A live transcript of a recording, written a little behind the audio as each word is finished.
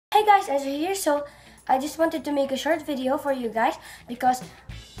Hey guys, Ezra here. So I just wanted to make a short video for you guys because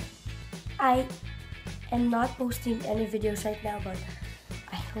I am not posting any videos right now, but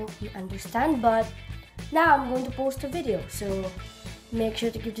I hope you understand. But now I'm going to post a video, so make sure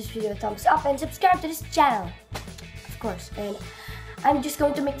to give this video a thumbs up and subscribe to this channel, of course. And I'm just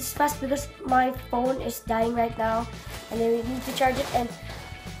going to make this fast because my phone is dying right now and I really need to charge it. And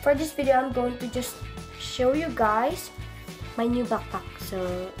for this video, I'm going to just show you guys my new backpack.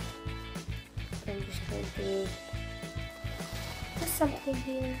 So I'm just going to put something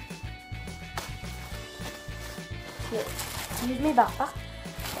here. Here, here's my backpack,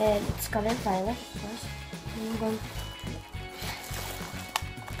 and it's colored violet, of course. I'm going to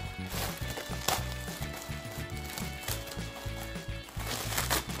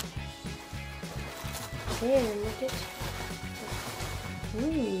there, look at it.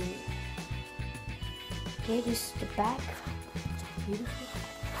 Ooh. Okay, this is the back. It's beautiful.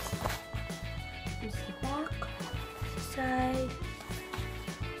 This is the back. This side.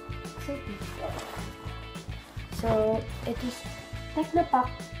 So beautiful. So it is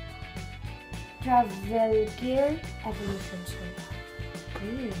Technopack Travel Gear Evolution. So,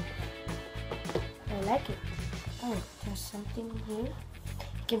 I like it. Oh, there's something here.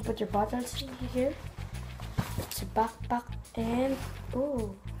 You can put your bottles in here. It's a backpack, and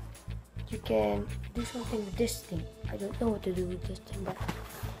oh, you can do something with this thing. I don't know what to do with this thing, but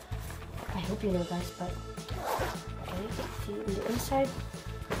I hope you know, guys. But okay, see on the inside.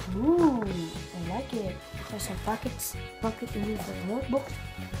 Ooh, I like it. There's some pockets in here for a notebook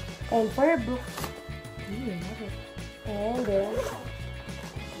and for a book. Ooh, I love it. And then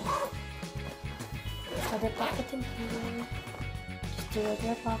other pocket in here. Just a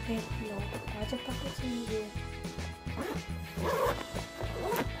regular pocket. No, other pockets in here.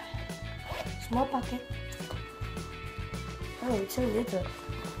 Small pocket. Oh, it's so little.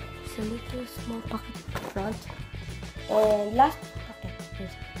 It's a little small pocket in front. And last pocket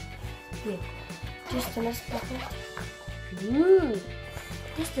is here. Just a last pocket. Ooh,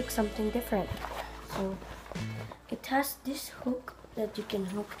 this looks something different. So it has this hook that you can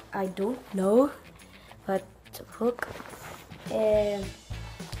hook. I don't know, but it's a hook. And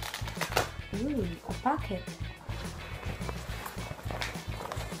ooh, a pocket.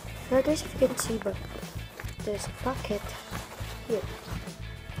 Not sure if you can see, but there's a pocket here.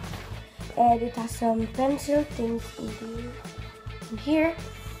 And it has some pencil things in here.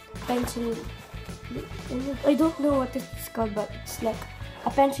 Pencil. I don't know what it's called, but it's like a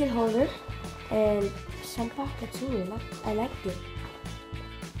pencil holder and some pockets. Ooh, I like it.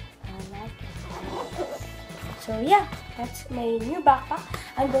 So yeah, that's my new backpack.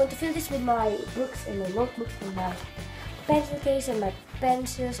 I'm going to fill this with my books and my notebooks and my pencil case and my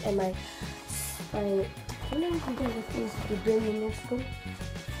pencils and my I don't know what things to bring in your school.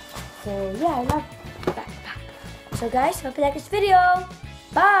 So yeah, I love backpack. So guys, hope you like this video.